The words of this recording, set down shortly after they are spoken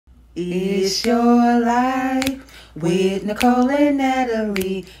It's your life with Nicole and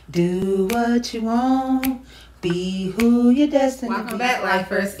Natalie. Do what you want. Be who you're destined to be. Welcome back,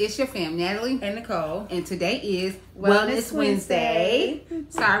 Lifers. It's your fam, Natalie and Nicole. and today is Wellness Wednesday.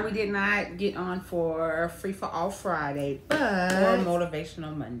 Sorry we did not get on for Free for All Friday, Or but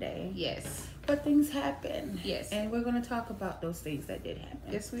Motivational Monday. yes, But things happen. Yes. And we're going to talk about those things that did happen.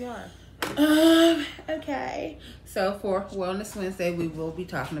 yes we are. Okay. So for Wellness Wednesday, we will be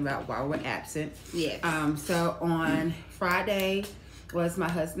talking about why we're absent. Yes. So on Friday was my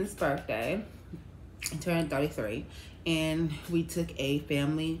husband's birthday. He turned 33, and we took a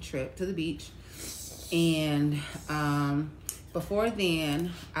family trip to the beach. And before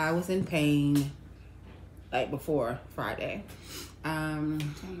then, I was in pain. Like before Friday, I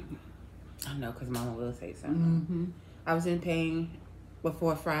know because Mama will say something. Mm-hmm. I was in pain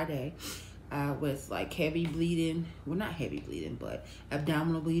before Friday with like heavy bleeding. Well, not heavy bleeding, but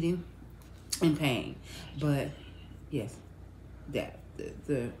abdominal bleeding and pain. But yes, that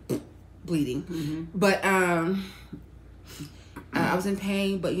the bleeding. Mm-hmm. But I was in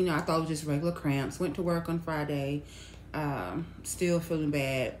pain, but you know, I thought it was just regular cramps. Went to work on Friday, still feeling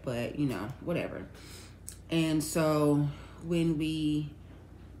bad, but you know, whatever. And so when we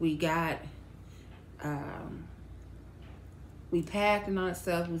got we packed and all that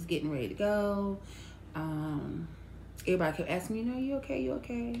stuff, was getting ready to go. Everybody kept asking me, you know, you okay? You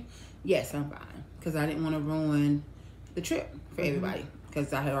okay? Yes, I'm fine. Because I didn't want to ruin the trip for everybody.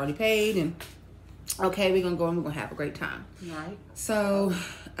 Because I had already paid and, okay, we're going to go and we're going to have a great time. Right. So,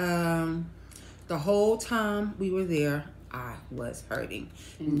 the whole time we were there, I was hurting.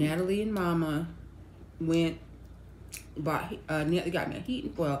 Mm-hmm. Natalie and Mama went, Natalie got me a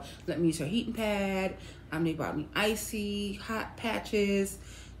heating, well, let me use her heating pad. They bought me icy hot patches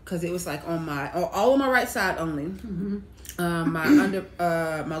because it was like on all on my right side only. Mm-hmm.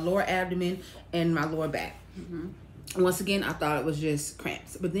 My lower abdomen and my lower back. Mm-hmm. Once again, I thought it was just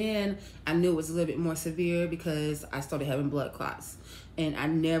cramps, but then I knew it was a little bit more severe because I started having blood clots, and I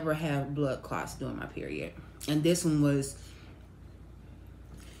never have blood clots during my period, and this one was.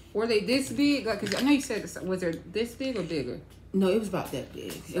 Were they this big? Like, 'cause I know you said was it this big or bigger? No, it was about that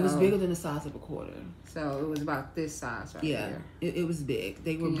big. It was bigger than the size of a quarter. So it was about this size right Yeah, here. it was big.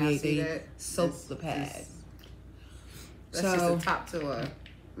 They were Can y'all big. see They that? soaked the pad. That's just a top to a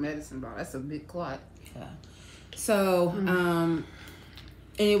medicine ball. That's a big clot. Yeah. So, and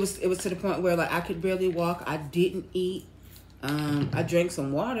it was to the point where like I could barely walk. I didn't eat. I drank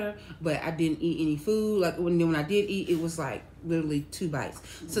some water, but I didn't eat any food. Like when I did eat, it was like literally 2 bites.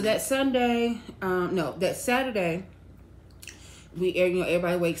 So that Saturday,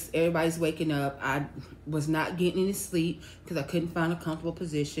 everybody's waking up. I was not getting any sleep because I couldn't find a comfortable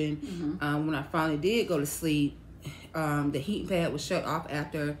position. When I finally did go to sleep, the heating pad was shut off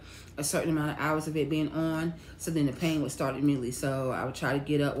after a certain amount of hours of it being on. So then the pain would start immediately. So I would try to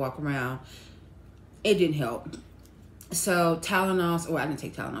get up, walk around. It didn't help. So Tylenols, or I didn't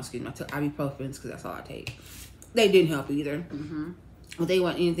take Tylenol, excuse me. I took ibuprofens because that's all I take. They didn't help either. Mm-hmm. Well, they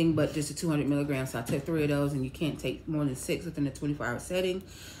weren't anything but just a 200 milligrams. So I took 3 of those, and you can't take more than 6 within a 24-hour setting.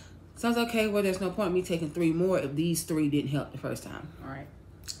 So I was okay, well, there's no point in me taking 3 more if these 3 didn't help the first time. All right.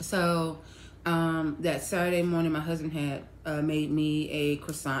 So that Saturday morning, my husband had made me a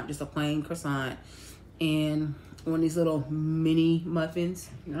croissant, just a plain croissant, and one of these little mini muffins.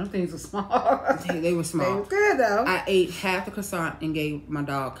 Them things were small. They were small. They were good though. I ate half the croissant and gave my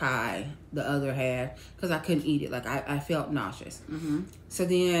dog Kai the other half because I couldn't eat it. Like I felt nauseous. Mm-hmm. So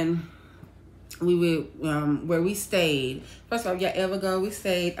then we would where we stayed. First of all, y'all ever go? We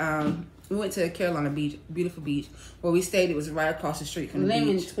stayed. We went to Carolina Beach, beautiful beach. Where we stayed, it was right across the street from the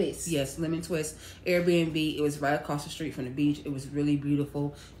Lemon beach. Twist. Yes, Lemon Twist Airbnb. It was right across the street from the beach. It was really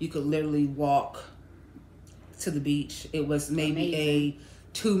beautiful. You could literally walk to the beach. It was maybe a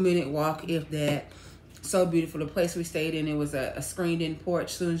 2-minute walk, if that. So beautiful. The place we stayed in, it was a screened-in porch.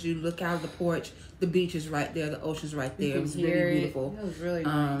 As soon as you look out of the porch, the beach is right there. The ocean's right there. It was really beautiful. It was really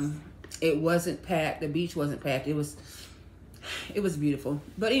nice. It wasn't packed. The beach wasn't packed. It was beautiful.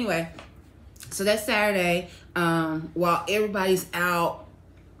 But anyway, so that Saturday, while everybody's out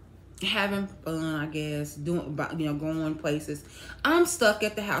having fun, I guess, going places, I'm stuck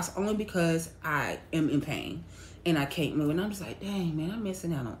at the house only because I am in pain and I can't move. And I'm just like, dang, man, I'm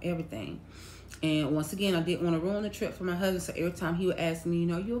missing out on everything. And once again, I didn't want to ruin the trip for my husband. So every time he would ask me,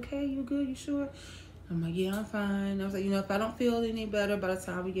 you okay? You good? You sure? I'm like, yeah, I'm fine. I was like, if I don't feel any better by the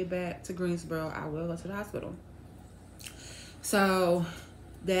time we get back to Greensboro, I will go to the hospital. So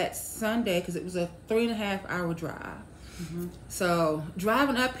that Sunday, because it was a 3.5-hour drive. So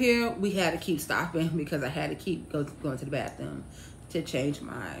driving up here, we had to keep stopping because I had to keep going to the bathroom to change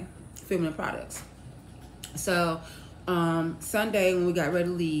my feminine products. So Sunday when we got ready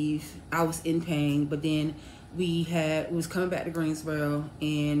to leave, I was in pain, but then we was coming back to Greensboro,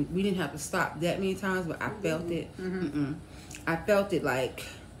 and we didn't have to stop that many times, but I felt it. I felt it, like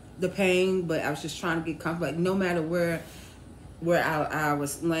the pain, but I was just trying to get comfortable. Like no matter where I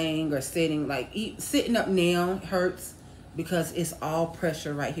was laying or sitting, like sitting up now hurts because it's all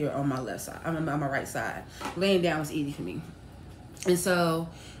pressure right here on my left side. I'm on my right side. Laying down was easy for me. And so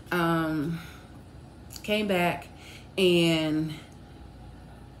came back, and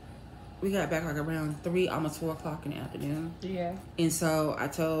we got back like around 3, almost 4 o'clock in the afternoon. Yeah. And so I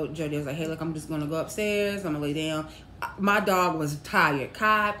told Jody, I was like, hey, look, I'm just going to go upstairs. I'm going to lay down. My dog was tired.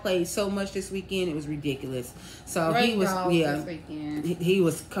 Kai played so much this weekend. It was ridiculous. So Great he was, this weekend. he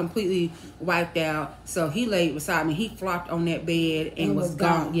was completely wiped out. So he laid beside me. He flopped on that bed and was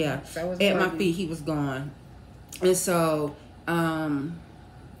gone. Yeah. So at my feet, he was gone. And so I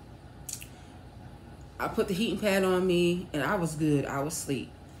put the heating pad on me, and I was good. I was asleep.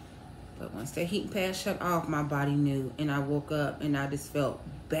 But once that heating pad shut off, my body knew, and I woke up, and I just felt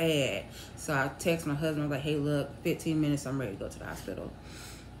bad. So I texted my husband, I was like, hey, look, 15 minutes, I'm ready to go to the hospital.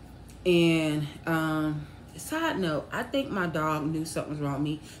 And side note, I think my dog knew something was wrong with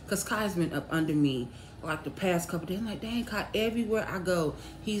me, because Kai's been up under me like the past couple days. I'm like, dang, Kai, everywhere I go,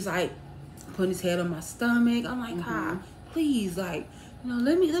 he's like putting his head on my stomach. I'm like, Kai, please, like, you know,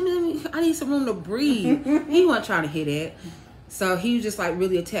 let me, I need some room to breathe. He wasn't trying to hit it. So he was just like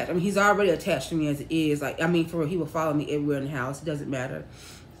really attached. I mean, he's already attached to me as it is. Like, I mean, for real, he will follow me everywhere in the house. It doesn't matter.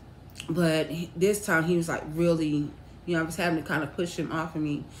 But this time he was like really, you know, I was having to kind of push him off of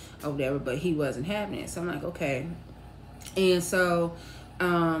me or whatever, but he wasn't having it. So I'm like, okay. And so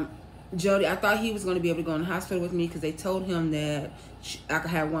Jody, I thought he was going to be able to go in the hospital with me because they told him that I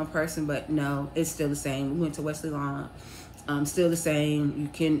could have one person, but no, it's still the same. We went to Wesley Lawn. Still the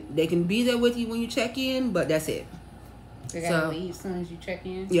same. They can be there with you when you check in, but that's it. They gotta leave as soon as you check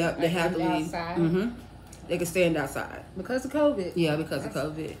in? Yep, they have to leave. Outside? They can stand outside. Because of COVID? Yeah, because of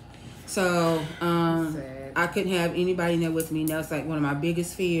COVID. So, I couldn't have anybody in there with me. And that's like one of my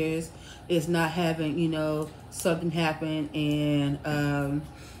biggest fears is not having, you know, something happen and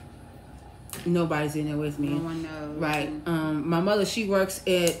nobody's in there with me. No one knows. Right. My mother, she works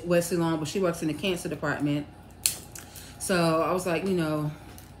at Wesley Lawn, but she works in the cancer department. So I was like, you know,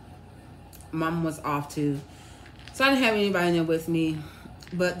 Mom was off too. So I didn't have anybody in there with me.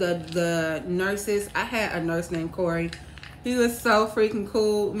 But the nurses, I had a nurse named Corey. He was so freaking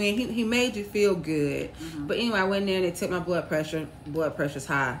cool. Man, he made you feel good. But anyway, I went in there and they took my blood pressure. Blood pressure's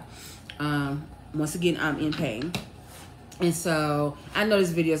high. Once again, I'm in pain. And so I know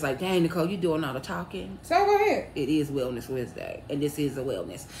this video is like, dang, Nicole, you doing all the talking. So go ahead. It is Wellness Wednesday. And this is a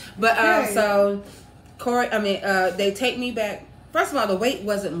wellness. But so Corey, they take me back. First of all, the wait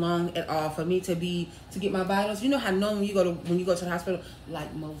wasn't long at all for me to get my vitals. You know how normally when you go to the hospital,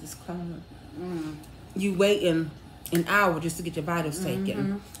 like Moses Clone, you wait an hour just to get your vitals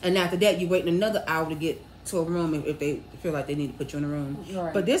taken, and after that you wait another hour to get to a room if they feel like they need to put you in a room.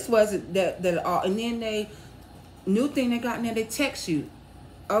 Right. But this wasn't that at all. And then new thing they got in there, they text you.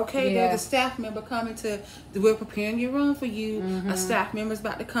 Okay, there's a staff member coming we're preparing your room for you. A staff member's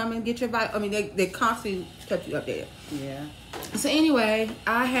about to come and get your vitals. I mean, they constantly kept you up there. Yeah. So anyway,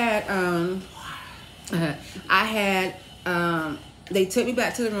 I had they took me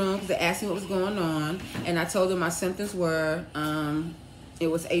back to the room because they asked me what was going on, and I told them my symptoms were it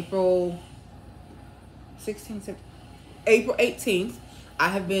was April 18th. I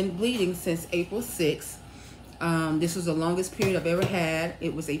have been bleeding since April 6th. This was the longest period I've ever had.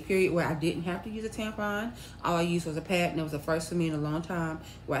 It was a period where I didn't have to use a tampon. All I used was a pad, and it was the first for me in a long time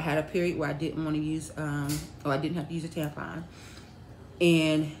where I had a period where I didn't want to use, or I didn't have to use a tampon.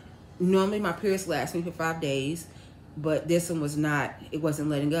 And normally my periods last me for 5 days, but this one was not, it wasn't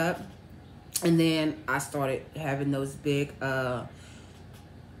letting up. And then I started having those big blood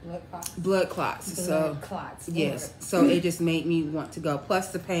clots. Yes. So it just made me want to go.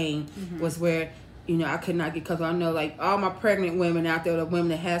 Plus the pain was where, you know, I could not get comfortable. I know, like, all my pregnant women out there, the women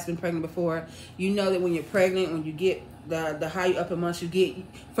that has been pregnant before, you know that when you're pregnant, when you get the higher up in months you get,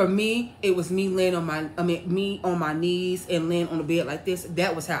 for me, it was me laying on me on my knees and laying on the bed like this.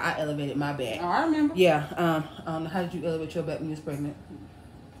 That was how I elevated my back. Oh, I remember. Yeah. How did you elevate your back when you was pregnant?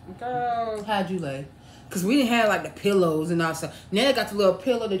 Girl. How'd you lay? Because we didn't have, like, the pillows and all stuff. Now they got the little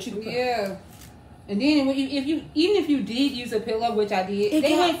pillow that you can put. Yeah. And then even if you did use a pillow, which I did,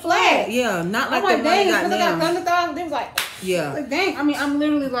 they went flat. Yeah, not like the one they got now. Thunderthought, they was like, like, dang. I mean, I'm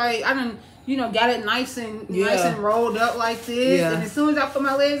literally like, I done, got it nice and rolled up like this. Yeah. And as soon as I put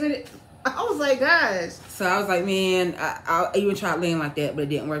my legs in it, I was like, gosh. So I was like, man, I even tried laying like that, but it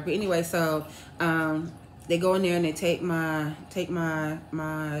didn't work. But anyway, so they go in there and they take my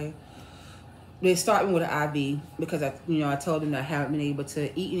they start me with an IV because I told them that I haven't been able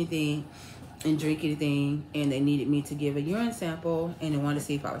to eat anything and drink anything, and they needed me to give a urine sample, and they wanted to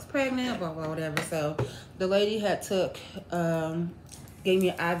see if I was pregnant, blah blah whatever. So the lady had gave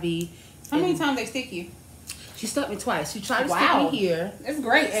me an IV. How many times they stick you? She stuck me twice. She tried to stick me here. That's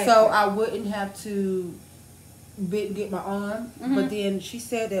great. Actually. So I wouldn't have to get my arm. But then she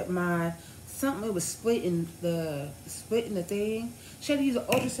said that it was splitting the thing. She had to use an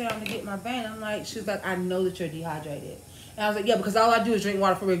ultrasound to get my vein. I'm like, she's like, I know that you're dehydrated. And I was like, yeah, because all I do is drink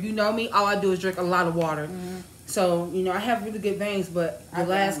water. For real. If you know me, all I do is drink a lot of water. So, I have really good veins, but the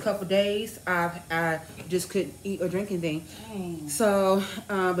last couple of days, I just couldn't eat or drink anything. Dang. So,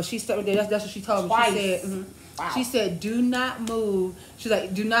 but she stuck with that. That's what she told me. Twice. She said, Wow. She said, do not move. She's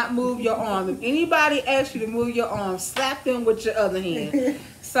like, do not move your arm. If anybody asks you to move your arm, slap them with your other hand.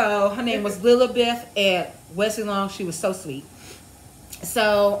 So her name was Lilibeth at Wesley Long. She was so sweet.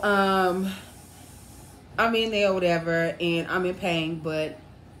 So, I'm in there or whatever, and I'm in pain, but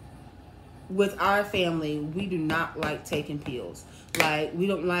with our family, we do not like taking pills. Like, we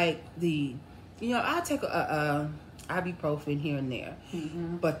don't like I'll take a ibuprofen here and there.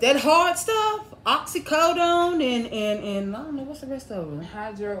 But that hard stuff, oxycodone and I don't know, what's the rest of them?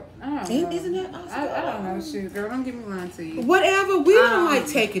 I don't know. Isn't that oxycodone? I don't know. Shoot, girl, don't get me lying to you. Whatever. We don't like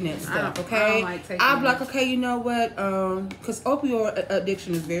taking that stuff, okay? I don't like taking I'm like, okay, you know what? Because opioid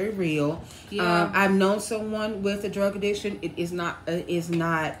addiction is very real. Yeah. I've known someone with a drug addiction. It is not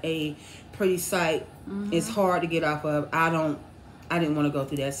a pretty sight. It's hard to get off of. I didn't want to go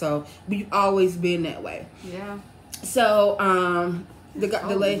through that. So we've always been that way. Yeah. So the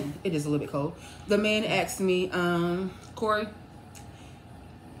lady, it is a little bit cold. The man asked me, Corey,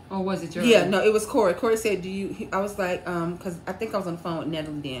 or was it your? Yeah, no, it was Corey. Corey said, I was like, because I think I was on the phone with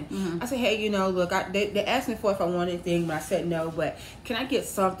Natalie then. I said, hey, look, they asked me for if I wanted anything, but I said no. But can I get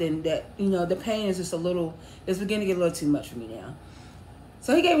something that the pain is just it's beginning to get a little too much for me now.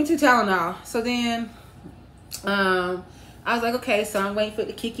 So he gave me 2 Tylenol. So then, I was like, okay. So I'm waiting for it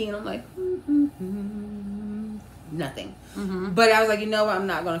to kick in. I'm like, nothing. But I was like, you know what? I'm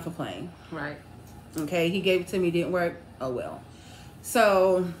not going to complain. Right. Okay. He gave it to me. Didn't work. Oh, well.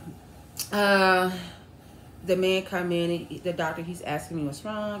 So, the man come in. The doctor, he's asking me what's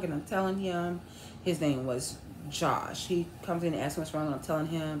wrong. And I'm telling him. His name was Josh. He comes in and asks me what's wrong. And I'm telling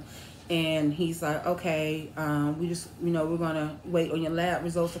him. And he's like, okay, we just, we're going to wait on your lab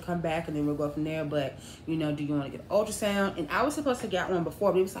results to come back, and then we'll go from there. But, do you want to get an ultrasound? And I was supposed to get one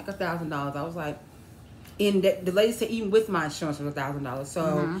before, but it was like $1,000. I was like, and the lady said even with my insurance was $1,000.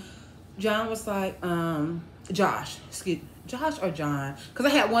 So John was like, Josh or John, because I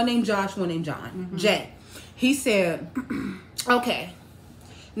had one named Josh, one named John, Jay. He said, okay,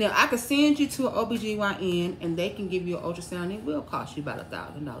 now I could send you to an OBGYN and they can give you an ultrasound. It will cost you about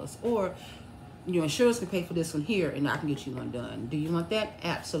 $1,000, or your insurance can pay for this one here and I can get you one done. Do you want that?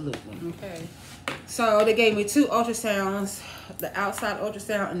 Absolutely. Okay. So they gave me 2 ultrasounds, the outside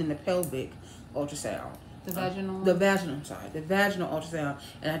ultrasound and then the pelvic ultrasound. The vaginal? The vaginal ultrasound.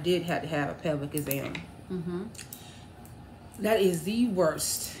 And I did have to have a pelvic exam. That is the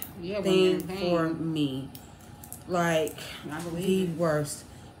worst thing for me. Like, the worst.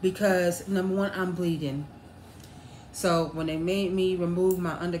 Because, number one, I'm bleeding. So, when they made me remove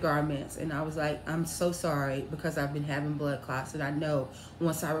my undergarments, and I was like, I'm so sorry, because I've been having blood clots, and I know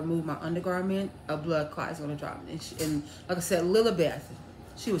once I remove my undergarment, a blood clot is going to drop. And like I said, Lilibeth,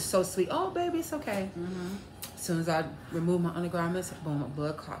 she was so sweet. Oh, baby, it's okay. As soon as I removed my undergarments, boom, a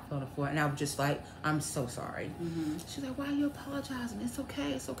blood clot fell on the floor. And I was just like, I'm so sorry. She's like, why are you apologizing? It's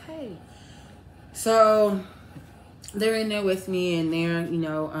okay. It's okay. So they're in there with me, and they're,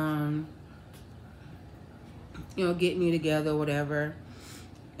 getting me together or whatever.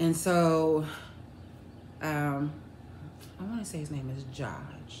 And so, I want to say his name is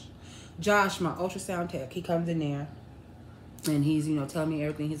Josh. Josh, my ultrasound tech, he comes in there. And he's, telling me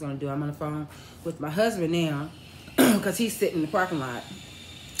everything he's going to do. I'm on the phone with my husband now because he's sitting in the parking lot.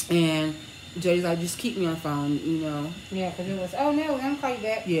 And Jody's like, just keep me on the phone, Yeah, because it was, oh, no, I'm going to call you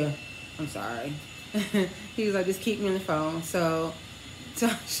back. Yeah, I'm sorry. He was like, just keep me on the phone. So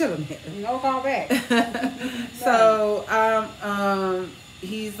shut up, man. No call back. So,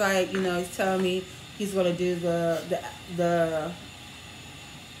 he's like, he's telling me he's going to do the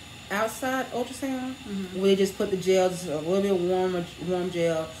outside ultrasound where they just put the gel, just a little bit warm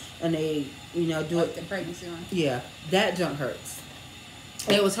gel, and they do it. The pregnancy one. Yeah, that junk hurts.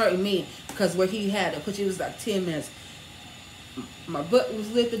 It was hurting me because where he had it, which it was like 10 minutes. My butt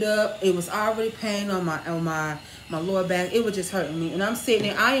was lifted up. It was already pain on my lower back. It was just hurting me. And I'm sitting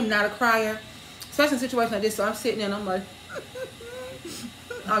there. I am not a crier, especially in a situation like this. So I'm sitting there and I'm like,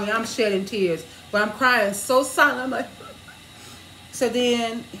 I mean, I'm shedding tears, but I'm crying so silent. I'm like, so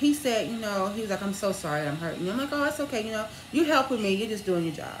then he said, he was like, I'm so sorry I'm hurting you. I'm like, oh, it's okay. You helping me. You're just doing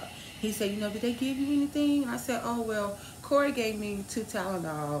your job. He said, did they give you anything? And I said, oh, well, Corey gave me 2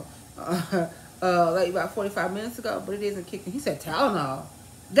 Tylenol like about 45 minutes ago, but it isn't kicking. He said, Tylenol?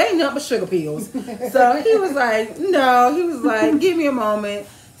 They ain't nothing but sugar pills. So he was like, no. He was like, give me a moment.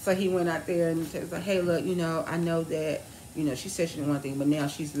 So he went out there and was like, hey, look, I know that, she said she didn't want anything, but now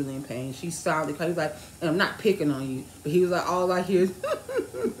she's really in pain. She's sorry. He was like, and I'm not picking on you. But he was like, all I hear is,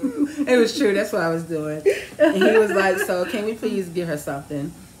 it was true. That's what I was doing. And he was like, so can we please give her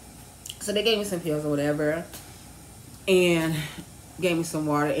something? So they gave me some pills or whatever. And gave me some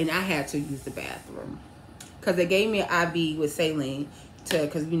water. And I had to use the bathroom. Because they gave me an IV with saline.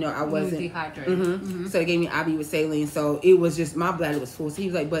 Because I wasn't dehydrated. So they gave me IV with saline, so it was just my bladder was full. So he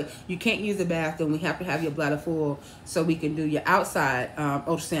was like, but you can't use the bathroom, we have to have your bladder full so we can do your outside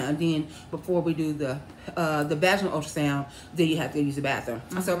ultrasound, and then before we do the vaginal ultrasound, then you have to use the bathroom.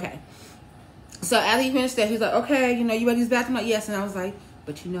 I said okay. So after he finished that, he was like, okay, you ready to use the bathroom? I'm like, yes. And I was like,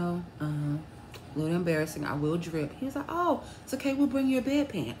 but a little embarrassing, I will drip. He was like, oh, it's okay, we'll bring you a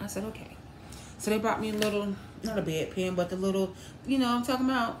bedpan. I said okay. So they brought me a little, not a bedpan, but the little, I'm talking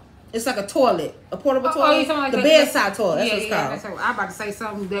about. It's like a toilet, a portable toilet. Oh, like the bedside toilet. That's what it's called. That's what, I'm about to say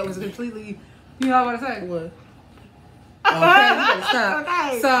something that was completely, what I'm about to say? What? Okay, stop.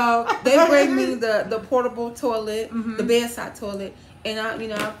 Okay. So they bring me the portable toilet, the bedside toilet, and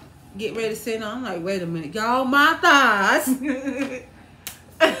I get ready to sit on. I'm like, wait a minute, y'all, my thighs.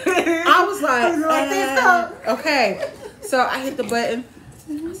 I was like, okay. So I hit the button.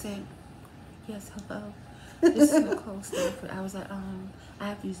 I said, yes, hello. This is Nicole Stafford. I was like, I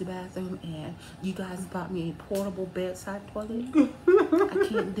have to use the bathroom, and you guys bought me a portable bedside toilet. I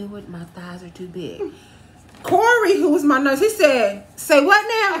can't do it. My thighs are too big. Corey, who was my nurse, he said, say what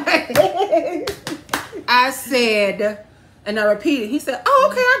now? I said, and I repeated. He said, oh,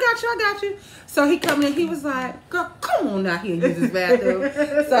 okay, I got you. So he come in, he was like, girl, come on out here and use this bathroom.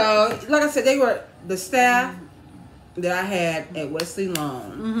 So, like I said, they were the staff that I had at Wesley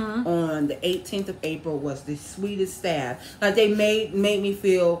Long on the 18th of April was the sweetest staff. Like, they made me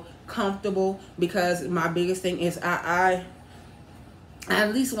feel comfortable, because my biggest thing is I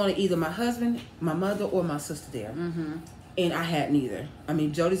at least wanted either my husband, my mother, or my sister there. And I had neither. I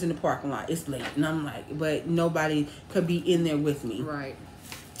mean, Jody's in the parking lot. It's late. And I'm like, but nobody could be in there with me. Right.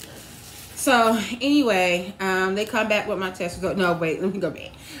 So, anyway, they come back with my test result. No, wait, let me go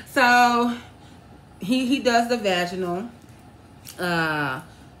back. So, he does the vaginal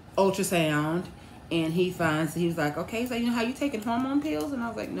ultrasound, and he was like, okay, so how you taking hormone pills? And I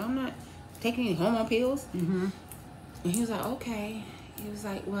was like, no, I'm not taking any hormone pills. And he was like, okay. He was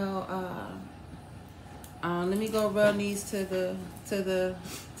like, well, let me go run these to the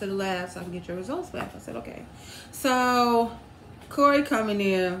lab so I can get your results back. I said, okay. So Corey coming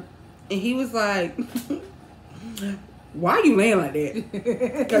in, and he was like, why are you laying like that?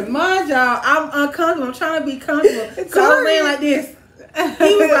 Because mind y'all, I'm uncomfortable. I'm trying to be comfortable. So I was laying like this.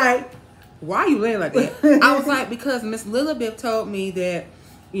 He was like, why are you laying like that? I was like, because Miss Lilibeth told me that,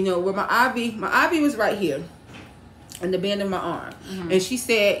 where my IV was right here in the bend of my arm. And she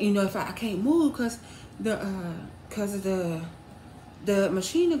said, if I can't move because of the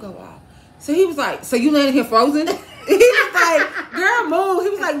machine to go off. So he was like, so you laying here frozen? He was like, girl, move. He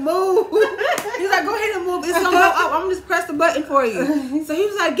was like, move. He was like, go ahead and move. It's gonna go up. I'm gonna just press the button for you. So he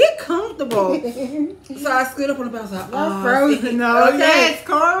was like, get comfortable. So I stood up on the bed. I was like, oh, frozen. No, okay.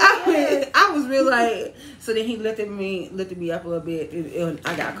 Yes, I was really like, so then he lifted me up a little bit.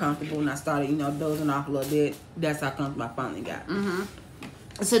 I got comfortable, and I started, dozing off a little bit. That's how comfortable I finally got.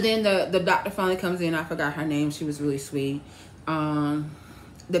 So then the doctor finally comes in. I forgot her name. She was really sweet.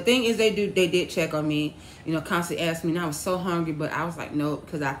 The thing is, they did check on me, constantly asked me, and I was so hungry, but I was like, no,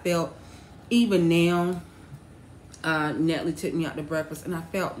 because I felt, even now, Natalie took me out to breakfast, and I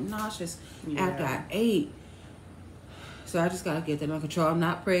felt nauseous after I ate. So I just got to get that under control. I'm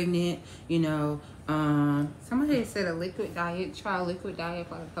not pregnant, Somebody said a liquid diet. Try a liquid diet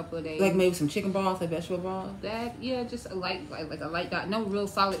for a couple of days. Like maybe some chicken balls, like vegetable balls. Just a light, like a light diet. No real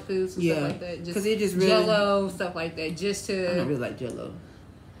solid foods and stuff like that. Because it just really, Jello, stuff like that. Just to. I don't really like Jello.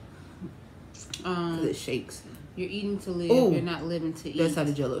 Because it shakes. You're eating to live. Ooh, you're not living to eat. That's how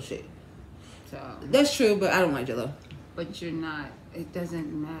the Jello shake. So that's true, but I don't like Jello. But you're not. It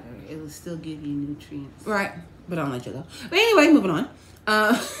doesn't matter. It will still give you nutrients. Right. But I don't like Jello. But anyway, moving on.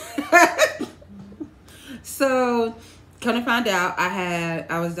 So come to find out,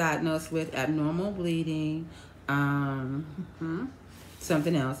 I was diagnosed with abnormal bleeding,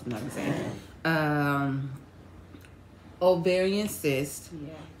 something else, I'm not gonna say, ovarian cyst,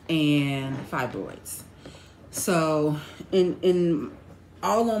 and fibroids. So, in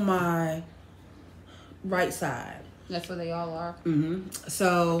all on my right side. That's what they all are.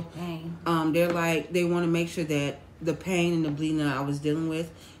 So, they're like, they want to make sure that the pain and the bleeding that I was dealing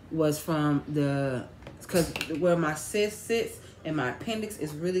with was from because where my cyst sits and my appendix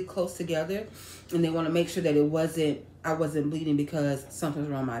is really close together, and they want to make sure that I wasn't bleeding because something's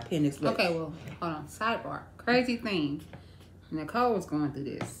wrong with my appendix. But okay, well, hold on. Sidebar. Crazy thing. Nicole was going through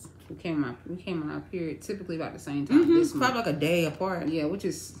this. We came on our period typically about the same time. This probably like a day apart. Yeah, which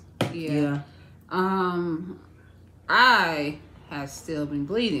is I have still been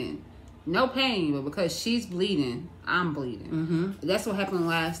bleeding. No pain, but because she's bleeding, I'm bleeding. That's what happened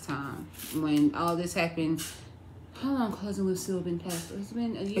last time when all this happened. How long cousin was still been passed? It's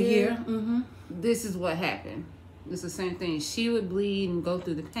been a year. This is what happened. It's the same thing. She would bleed and go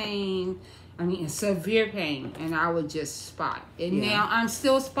through the pain. I mean, severe pain, and I would just spot. And now I'm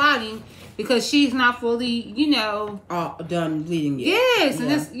still spotting because she's not fully, done bleeding yet. Yes,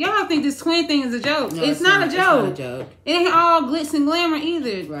 and y'all think this twin thing is a joke. No, it's not a joke. It's not a joke. It ain't all glitz and glamour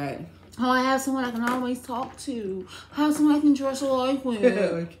either. Right. Oh, I have someone I can always talk to. I have someone I can dress alike with.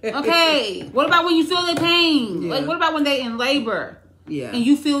 Okay. What about when you feel their pain? Like, what about when they in labor? Yeah. And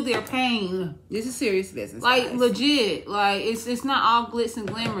you feel their pain. This is serious business. Like, guys. legit. Like, it's not all glitz and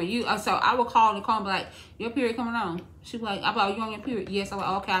glamour. So I would call Nicole and be like, your period coming on. She'd be like, you on your period? Yes. I'm like,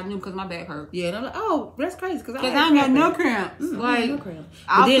 okay, I knew because my back hurt. Yeah, and I'm like, oh, that's crazy. Because I ain't got no cramps. Like, no cramps.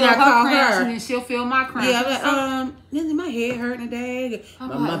 I'll feel her cramps and then she'll feel my cramps. Yeah, I'm like, isn't my head hurting today?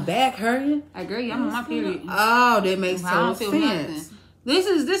 My back hurting? I agree. I'm on my period. Oh, that makes total sense. This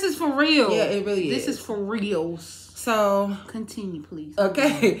is for real. Yeah, it really is. This is for reals. So continue, please.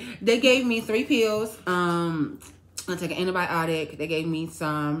 Okay, they gave me 3 pills. I take an antibiotic. They gave me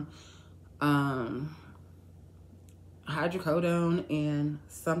some hydrocodone and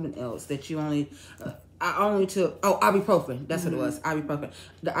something else that you only. I only took ibuprofen. That's what it was. Ibuprofen.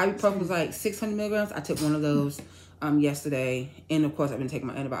 The ibuprofen was like 600 milligrams. I took one of those yesterday, and of course I've been taking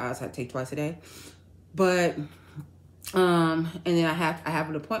my antibiotics. I take twice a day, but. And then I have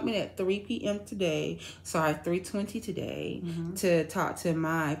an appointment at 3 p.m. today. Sorry, 3:20 today to talk to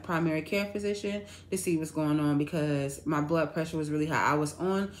my primary care physician to see what's going on because my blood pressure was really high. I was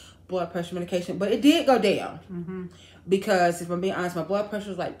on blood pressure medication, but it did go down because if I'm being honest, my blood pressure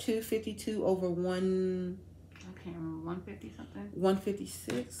was like 252 over 1. I can't remember 150 something.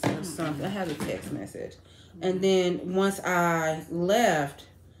 156 or something. I have a text message, and then once I left,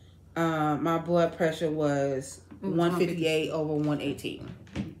 my blood pressure was 158 over 118.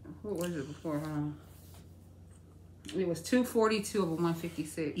 What was it before? It was 242 over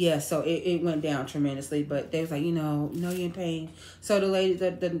 156. Yeah, so it went down tremendously. But they was like, no, you're in pain. So the lady,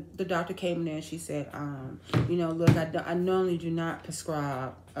 the doctor came in there and she said, look, I normally do not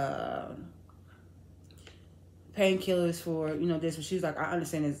prescribe painkillers for this, but she's like, I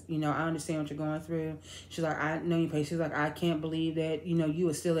understand this, I understand what you're going through. She's like, I know your pain. She's like, I can't believe that you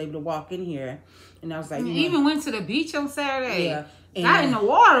were still able to walk in here. And I was like, even went to the beach on Saturday. Yeah, got in the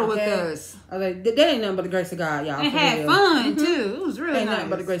water with us. I was like, that ain't nothing but the grace of God, y'all. And had fun too. It was really ain't nice.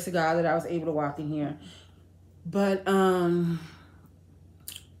 Nothing but the grace of God that I was able to walk in here. But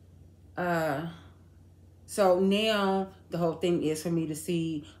so now the whole thing is for me to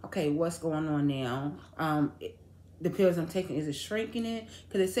see, okay, what's going on now. The pills I'm taking, is it shrinking it?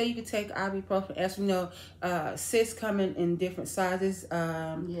 Because they say you can take ibuprofen. As we know, cysts come in different sizes.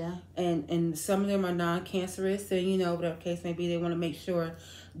 And some of them are non-cancerous. So, whatever case may be, they want to make sure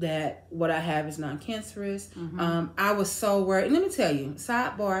that what I have is non-cancerous. I was so worried. And let me tell you,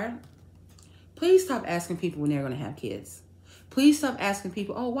 sidebar, please stop asking people when they're going to have kids. Please stop asking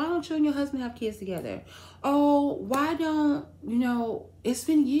people, oh, why don't you and your husband have kids together? Oh, why don't, it's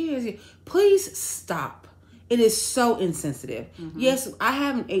been years. Please stop. It is so insensitive. Yes, I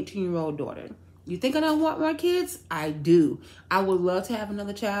have an 18-year-old daughter. You think I don't want more kids? I do. I would love to have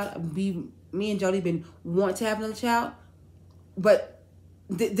another child. Me and Jody want to have another child. But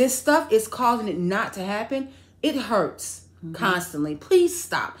this stuff is causing it not to happen. It hurts constantly. Please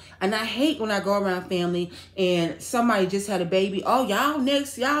stop. And I hate when I go around family and somebody just had a baby. Oh, y'all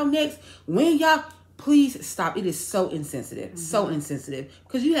next. When y'all... Please stop. It is so insensitive. So insensitive.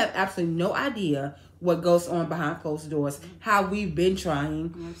 Because you have absolutely no idea what goes on behind closed doors, how we've been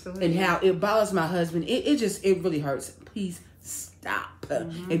trying, and how it bothers my husband. It really hurts. Please stop.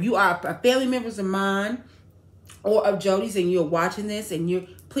 If you are a family members of mine, or of Jody's, and you're watching this, and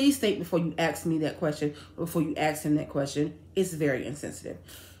please think before you ask me that question, or before you ask him that question. It's very insensitive.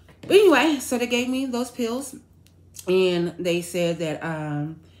 But anyway, so they gave me those pills, and they said that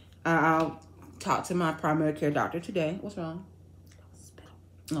I'll talk to my primary care doctor today. What's wrong?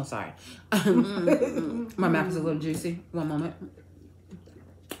 Oh, sorry. My mouth is a little juicy. One moment.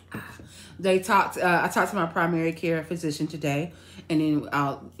 I talked to my primary care physician today, and then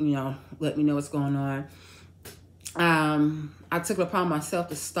I'll, let me know what's going on. I took it upon myself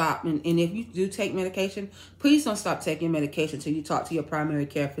to stop, and if you do take medication, please don't stop taking medication until you talk to your primary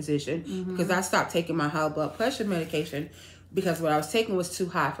care physician, because I stopped taking my high blood pressure medication because what I was taking was too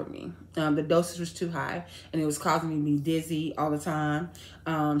high for me. The dosage was too high, and it was causing me to be dizzy all the time.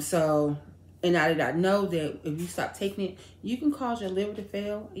 And I did not know that if you stop taking it, you can cause your liver to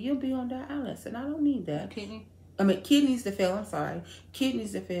fail. You'll be on dialysis, and I don't need that. Kidneys to fail. I'm sorry.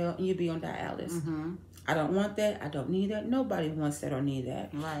 Kidneys to fail, and you'll be on dialysis. I don't want that. I don't need that. Nobody wants that or need that.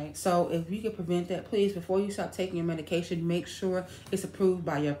 Right. So if you can prevent that, please, before you start taking your medication, make sure it's approved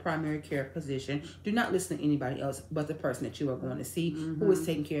by your primary care physician. Do not listen to anybody else but the person that you are going to see who is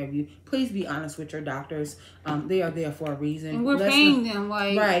taking care of you. Please be honest with your doctors. They are there for a reason. And we're paying them.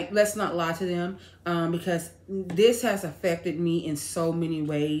 Right. Let's not lie to them, because this has affected me in so many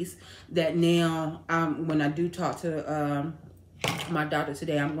ways that now when I do talk to my doctor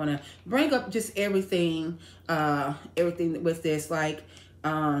today, I'm going to bring up just everything with this,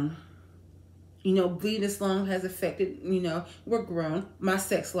 bleeding this long has affected, we're grown, my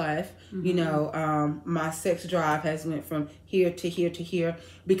sex life, my sex drive has went from here to here to here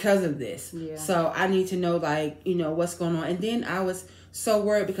because of this. So I need to know, what's going on. And then I was so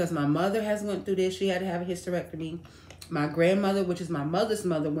worried because my mother has went through this. She had to have a hysterectomy. My grandmother, which is my mother's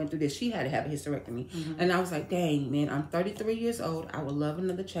mother, went through this. She had to have a hysterectomy. And I was like, dang, man, I'm 33 years old. I would love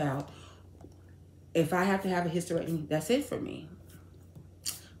another child. If I have to have a hysterectomy, that's it for me.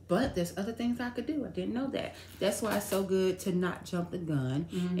 But there's other things I could do. I didn't know that. That's why it's so good to not jump the gun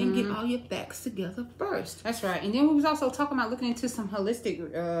and get all your facts together first. That's right. And then we was also talking about looking into some holistic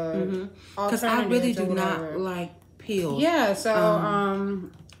because I really do not like pills. Yeah, so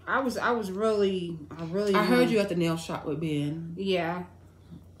I heard you at the nail shop with Ben. Yeah.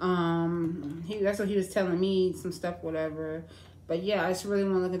 That's what he was telling me, some stuff, whatever. But yeah, I just really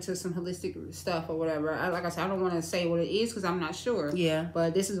want to look into some holistic stuff or whatever. Like I said, I don't want to say what it is because I'm not sure. Yeah.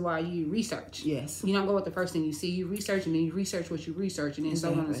 But this is why you research. Yes. You don't go with the first thing you see. You research, and then you research what you research, and then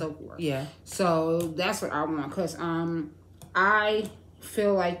so on and so forth. Yeah. So that's what I want, because I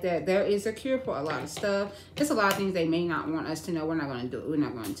feel like that there is a cure for a lot of stuff. There's a lot of things they may not want us to know. We're not going to do it. We're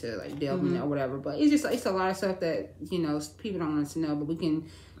not going to delve in or whatever. But it's a lot of stuff that people don't want us to know. But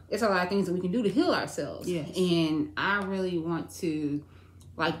it's a lot of things that we can do to heal ourselves. Yes. And I really want to,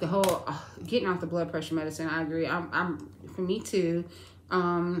 the whole getting off the blood pressure medicine. I agree. I'm for me too,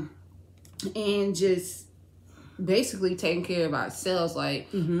 and just basically taking care of ourselves.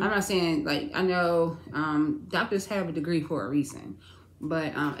 I'm not saying I know doctors have a degree for a reason.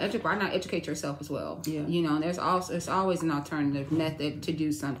 But why not educate yourself as well? Yeah. There's always an alternative method to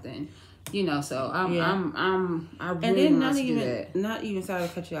do something. So I really want to do that. Not even, sorry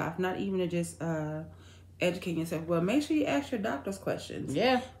to cut you off, not even to just educate yourself. Well, make sure you ask your doctors questions.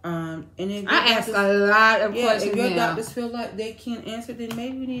 Yeah. And if I ask a lot of questions. If your doctors feel like they can't answer, then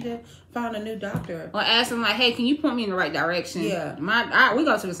maybe we need to find a new doctor. Or ask them hey, can you point me in the right direction? Yeah. We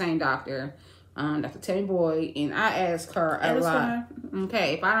go to the same doctor. Dr. Teddy Boyd, and I ask her a lot.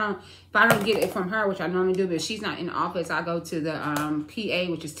 Okay, if I don't get it from her, which I normally do, but she's not in the office, I go to the PA,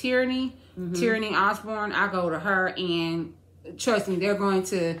 which is Tyranny Osborne. I go to her, and trust me, they're going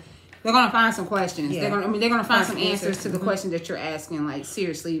to find some questions. Yeah. They're going to find some answers to the questions that you're asking,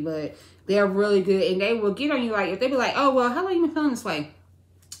 seriously. But they're really good, and they will get on you if they be like, oh well, how long you been feeling this way?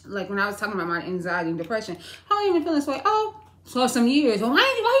 When I was talking about my anxiety and depression, how long you been feeling this way? Oh, for some years. Well, why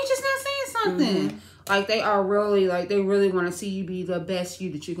you just not saying something? They are really they really want to see you be the best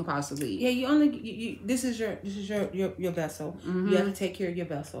you that you can possibly. Yeah, you this is your vessel. You have to take care of your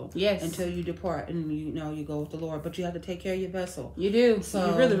vessel. Yes. Until you depart and you go with the Lord, but you have to take care of your vessel. You do. So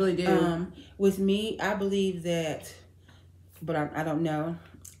you really do. With me, I believe that, but I don't know,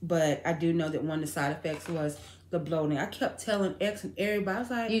 but I do know that one of the side effects was the bloating. I kept telling X and everybody, I was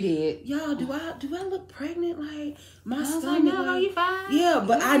like, you did. Y'all, do I look pregnant? My stomach. Like, no, you fine. Yeah,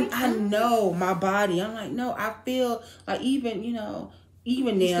 but I know my body. I'm like, no, I feel even now.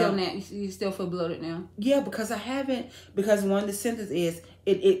 You still feel bloated now? Yeah, because one of the symptoms is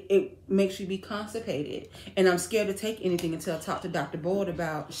it makes you be constipated. And I'm scared to take anything until I talk to Dr. Boyd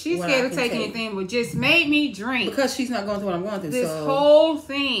about she's scared to take anything, but just made me drink. Because she's not going through what I'm going through. This whole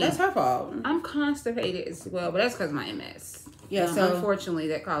thing. That's her fault. I'm constipated as well, but that's because of my MS. Yeah, so unfortunately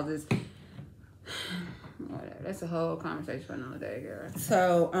that causes whatever. That's a whole conversation for another day, girl.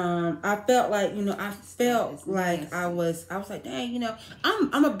 So I felt like, I was like, dang,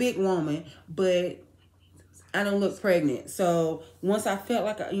 I'm a big woman, but I don't look pregnant. So once I felt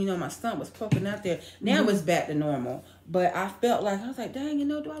like, my stomach was poking out there, now it's back to normal. But I felt like, I was like, dang,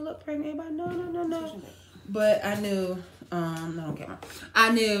 do I look pregnant? Everybody, no. But I knew,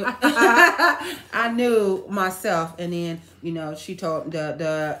 I knew, I knew myself. And then, she told,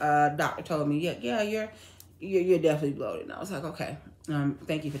 the doctor told me, yeah, you're definitely bloated. And I was like, okay.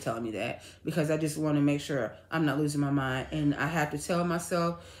 Thank you for telling me that, because I just want to make sure I'm not losing my mind. And I have to tell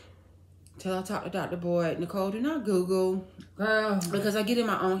myself, till I talk to Dr. Boyd, Nicole, do not Google, girl, because I get in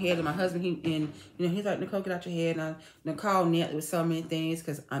my own head. And my husband, he's like, Nicole, get out your head. And Nicole knelt with so many things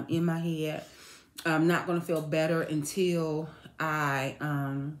because I'm in my head. I'm not going to feel better until I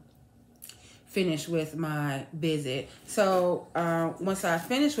finish with my visit. So once I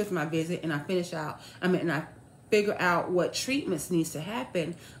finish with my visit and I figure out what treatments needs to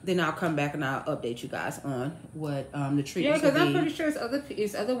happen, then I'll come back and I'll update you guys on what the treatments. Yeah, because I'm pretty sure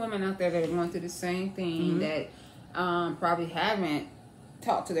it's other women out there that are going through the same thing that probably haven't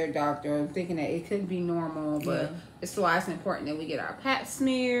talked to their doctor, thinking that it could be normal, but it's why it's important that we get our pap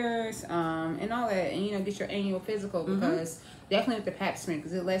smears and all that, and get your annual physical, because definitely with the pap smear,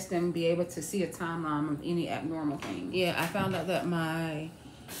 because it lets them be able to see a timeline of any abnormal thing. Yeah, I found out that my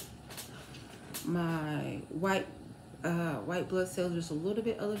white blood cells are just a little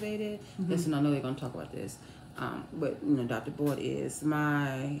bit elevated. Listen, I know they're going to talk about this, but Dr. Boyd is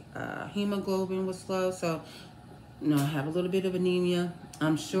my hemoglobin was low, so I have a little bit of anemia.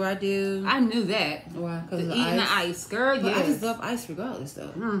 I'm sure I do. I knew that. Why? Because eating the ice, girl. But yes. I just love ice regardless,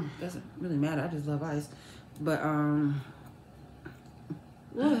 though. Doesn't really matter. I just love ice. But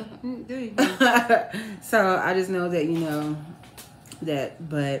so I just know that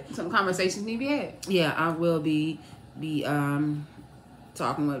but some conversations need to be had. Yeah, I will be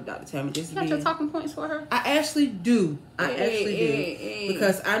talking with Dr. Tammy. You got your talking points for her? I actually do. I actually do.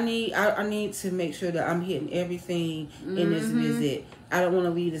 Because I need to make sure that I'm hitting everything in this visit. I don't want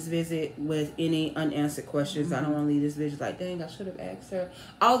to leave this visit with any unanswered questions. I don't want to leave this visit like, dang, I should have asked her.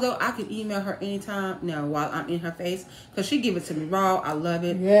 Although I can email her anytime now while I'm in her face, because she give it to me raw. I love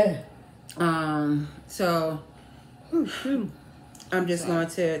it. Yeah. So I'm just going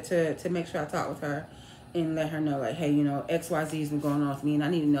to make sure I talk with her and let her know, like, hey, XYZ has been going on with me, and I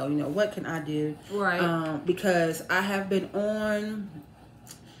need to know, what can I do? Right. Because I have been on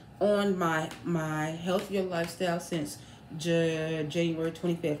my healthier lifestyle since January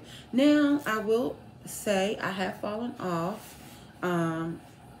 25th. Now, I will say I have fallen off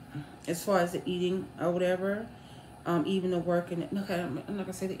as far as the eating or whatever. Even the working. Okay, I'm not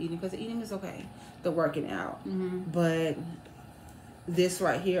gonna say the eating, because the eating is okay. The working out, but this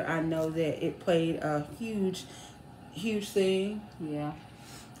right here, I know that it played a huge thing. Yeah.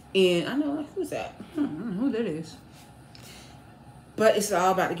 And I know, like, who's that? I don't know who that is. But it's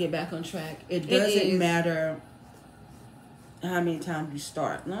all about to get back on track. It doesn't matter how many times you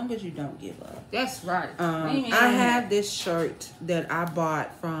start, as long as you don't give up. That's right. I have this shirt that I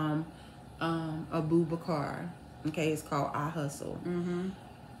bought from Abu Bakar. Okay, it's called I Hustle.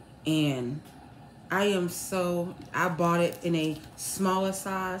 And I bought it in a smaller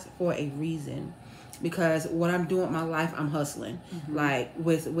size for a reason, because what I'm doing with my life, I'm hustling. Like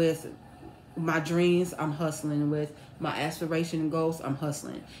with my dreams, I'm hustling. With my aspiration and goals, I'm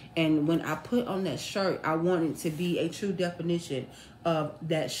hustling. And when I put on that shirt, I want it to be a true definition of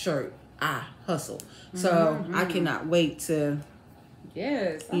that shirt. I hustle. So I cannot wait to,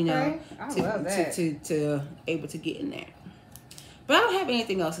 yes, okay. I love that. to able to get in there. But I don't have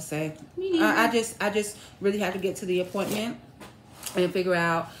anything else to say. I just really have to get to the appointment and figure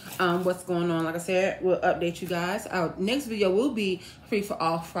out what's going on. Like I said, we'll update you guys. Our next video will be Free for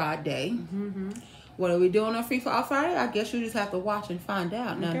All Friday. What are we doing on Free for All Friday? I guess you just have to watch and find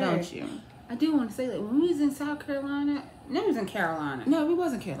out now, don't you? I do want to say that when we was in South Carolina, no, we was in Carolina. No, we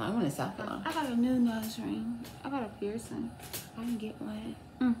wasn't Carolina. We were in South Carolina. I got a new nose ring. I got a piercing. I didn't get one.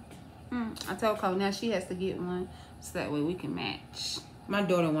 I told Cole now she has to get one, so that way we can match. My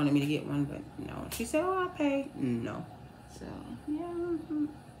daughter wanted me to get one, but no. She said, "Oh, I'll pay." No. So yeah.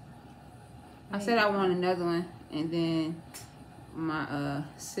 I said I want another one, and then my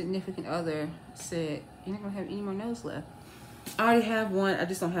significant other said, "You're not gonna have any more nose left." I already have one. I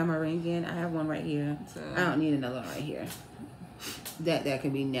just don't have my ring in. I have one right here. So I don't need another one right here. That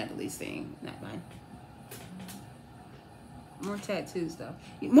could be Natalie's thing, not mine. More tattoos though.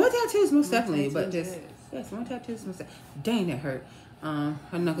 More tattoos, most definitely. Tattoos, but just yes, more tattoos. Dang, that hurt.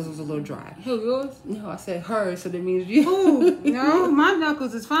 Her knuckles was a little dry. Who, yours? No, I said her, so that means you. Ooh, no, my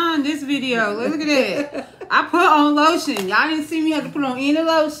knuckles is fine. This video, look at that. I put on lotion. Y'all didn't see me have to put on any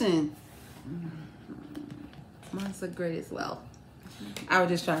lotion. Mine's look great as well. I was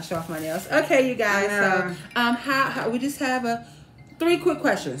just trying to show off my nails. Okay, you guys. So, how we just have 3 quick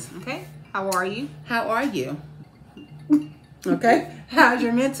questions. Okay. How are you? How are you? Okay. How's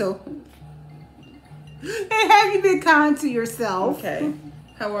your mental? And have you been kind to yourself? Okay.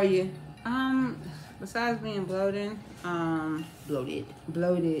 How are you? Besides being bloated, and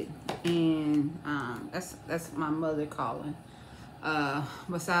that's my mother calling.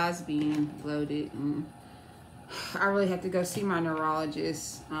 Besides being bloated, and I really have to go see my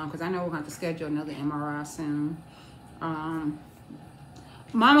neurologist because I know we're going to have to schedule another MRI soon.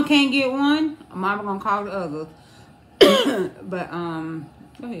 Mama can't get one. Mama gonna call the other. But go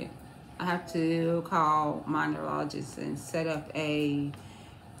ahead. I have to call my neurologist and set up a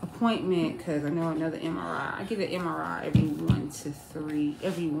appointment because I know another MRI. I get an MRI every 1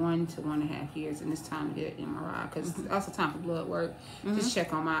 to 1.5 years, and it's time to get an MRI because it's also time for blood work. Just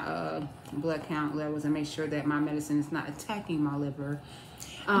check on my blood count levels and make sure that my medicine is not attacking my liver.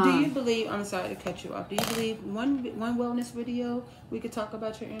 Do you believe? I'm sorry to cut you off. Do you believe one wellness video we could talk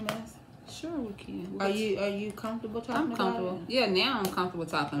about your MS? Sure, we can. Are you comfortable talking about it? Yeah, now I'm comfortable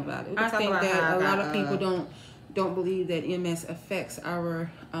talking about it. I think that a lot of people don't believe that MS affects our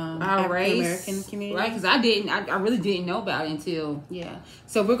race, African community, right? Because I really didn't know about it until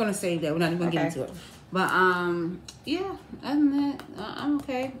So we're gonna save that. We're not even gonna get into it. But yeah. Other than that, I'm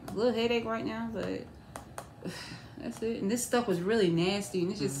okay. A little headache right now, but that's it. And this stuff was really nasty,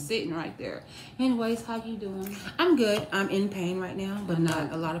 and it's just sitting right there. Anyways, how you doing? I'm good. I'm in pain right now, but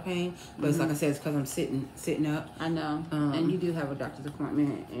not a lot of pain. But it's like I said, it's because I'm sitting up. I know. And you do have a doctor's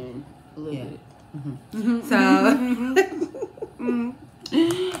appointment in a little bit. So,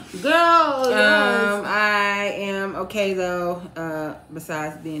 girl, I am okay though.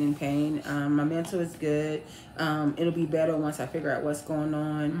 Besides being in pain, my mental is good. It'll be better once I figure out what's going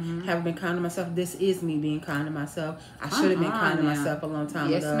on. Haven't been kind to myself. This is me being kind to myself. I should have been kind to myself a long time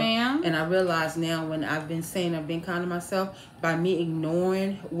ago. Yes, ma'am. And I realize now when I've been saying I've been kind to myself, by me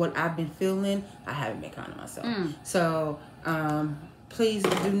ignoring what I've been feeling, I haven't been kind to myself. So, please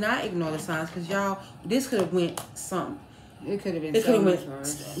do not ignore the signs, because y'all, this could have went something. It could have been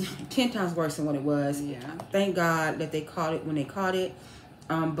 10 times worse than what it was. Yeah. Thank God that they caught it when they caught it.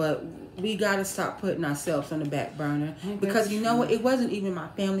 But we got to stop putting ourselves on the back burner, because you know what? It wasn't even my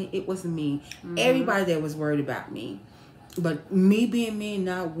family. It was me. Everybody there was worried about me. But me being me,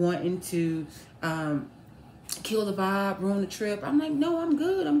 not wanting to kill the vibe, ruin the trip. I'm like, no, I'm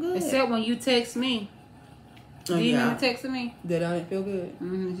good. I'm good. Except when you text me. Do you remember texting me? That I didn't feel good.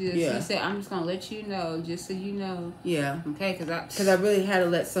 She said, I'm just going to let you know, just so you know. Yeah. Okay, because I really had to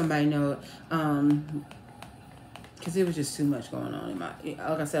let somebody know, because it was just too much going on in my, like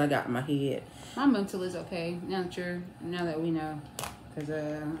I said, I got in my head. My mental is okay, now that we know.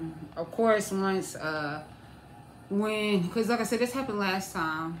 Because, of course, once, because like I said, this happened last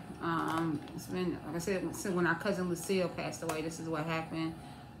time. It's been, like I said, when our cousin Lucille passed away, this is what happened.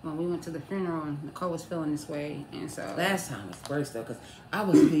 When we went to the funeral, and Nicole was feeling this way, and so last time was worse though, because I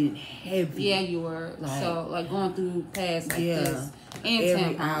was bleeding heavy. Yeah, you were. So going through pads like this, and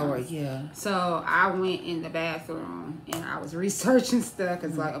every tampons. hour. Yeah. So I went in the bathroom and I was researching stuff,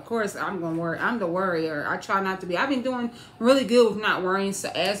 because like, of course, I'm gonna worry. I'm the worrier. I try not to be. I've been doing really good with not worrying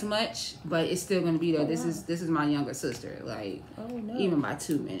as much, but it's still gonna be there. This is my younger sister. Like, even by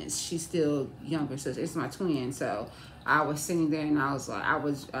 2 minutes, she's still younger sister. It's my twin. So I was sitting there and I was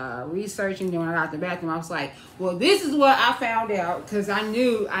researching. Then when I got out the bathroom, I was like, well, this is what I found out, because I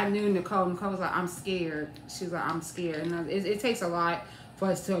knew Nicole. Nicole was like, I'm scared. She's like, I'm scared. And it takes a lot for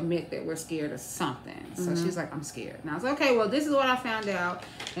us to admit that we're scared of something. So she's like, I'm scared. And I was like, okay, well, this is what I found out.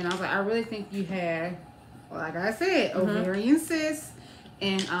 And I was like, I really think you had, like I said, ovarian cysts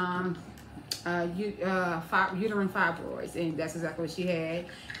and uterine fibroids, and that's exactly what she had.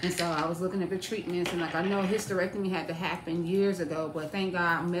 And so I was looking at the treatments, and like, I know hysterectomy had to happen years ago, but thank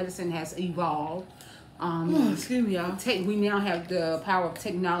God medicine has evolved. Excuse me, y'all. We now have the power of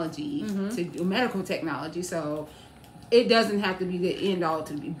technology, medical technology, so it doesn't have to be the end all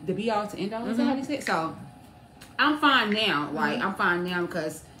to the be all to end all. Is that how you say it? So I'm fine now. Like, I'm fine now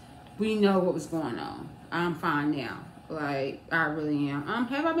because we know what was going on. I'm fine now. Like, I really am.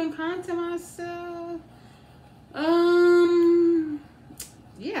 Have I been kind to myself?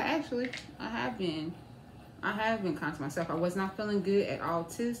 Yeah, actually, I have been. I have been kind to myself. I was not feeling good at all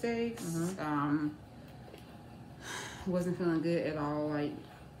Tuesdays. Wasn't feeling good at all, like,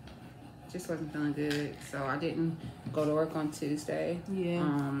 just wasn't feeling good, so I didn't go to work on Tuesday. Yeah.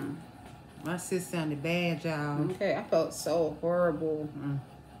 My sis sounded bad, y'all. Okay, I felt so horrible.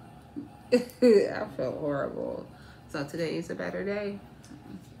 I felt horrible. So today is a better day.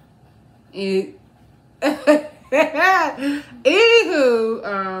 Anywho,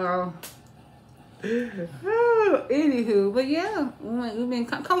 but yeah, we've been.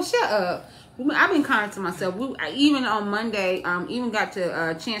 Cole, shut up. I've been kind to myself. Even on Monday, even got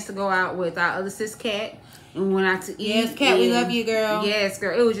a chance to go out with our other sis Kat, and we went out to eat. Yes, Kat, we love you, girl. Yes,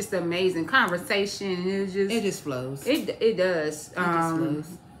 girl. It was just amazing conversation. It just flows. It does. It just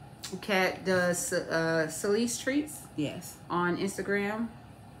flows. Kat does Celise Treats. Yes. On Instagram,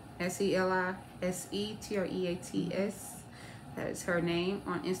 SELISETREATS. That is her name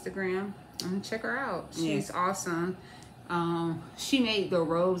on Instagram. Check her out. She's awesome. She made the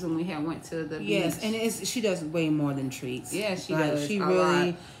robes when we went to the beach. Yes, and she does way more than treats. Yeah, she does. She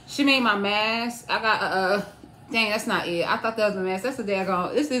really. She made my mask. I got dang, that's not it. I thought that was a mask. That's a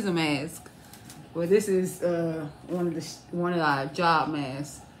daggone. This is a mask. Well, this is one of our job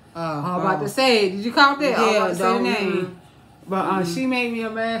masks. I'm about to say, did you call that? Yeah, I say the name. But she made me a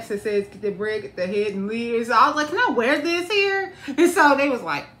mask that says "Get the bread, get the head, and leave." So I was like, "Can I wear this here?" And so they was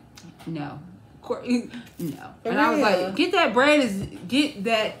like, "No, no." And I was like, "Get that bread is get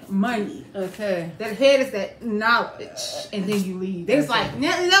that money. Okay. That head is that knowledge, and then you leave." They was like,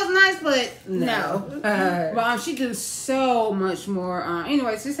 "That was nice, but no." But she does so much more.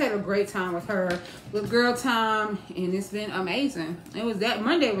 Anyways, just had a great time with her, with girl time, and it's been amazing. It was that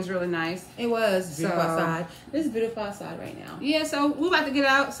Monday was really nice. It was beautiful outside. It's beautiful outside right now. Yeah, so we about to get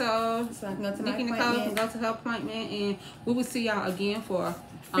out. So I can go to my Nicole can go to her appointment, and we will see y'all again for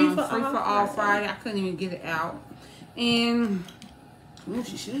Free for all Friday. I couldn't even get it out, and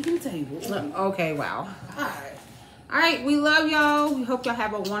she should have been table. Okay, wow. All right, we love y'all. We hope y'all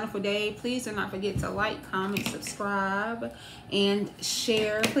have a wonderful day. Please do not forget to like, comment, subscribe, and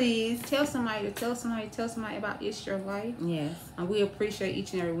share. Please tell somebody about It's Your Life. Yes. We appreciate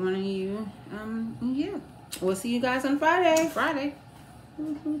each and every one of you. Yeah. We'll see you guys on Friday. Friday.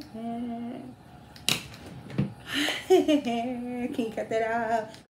 Can you cut that out?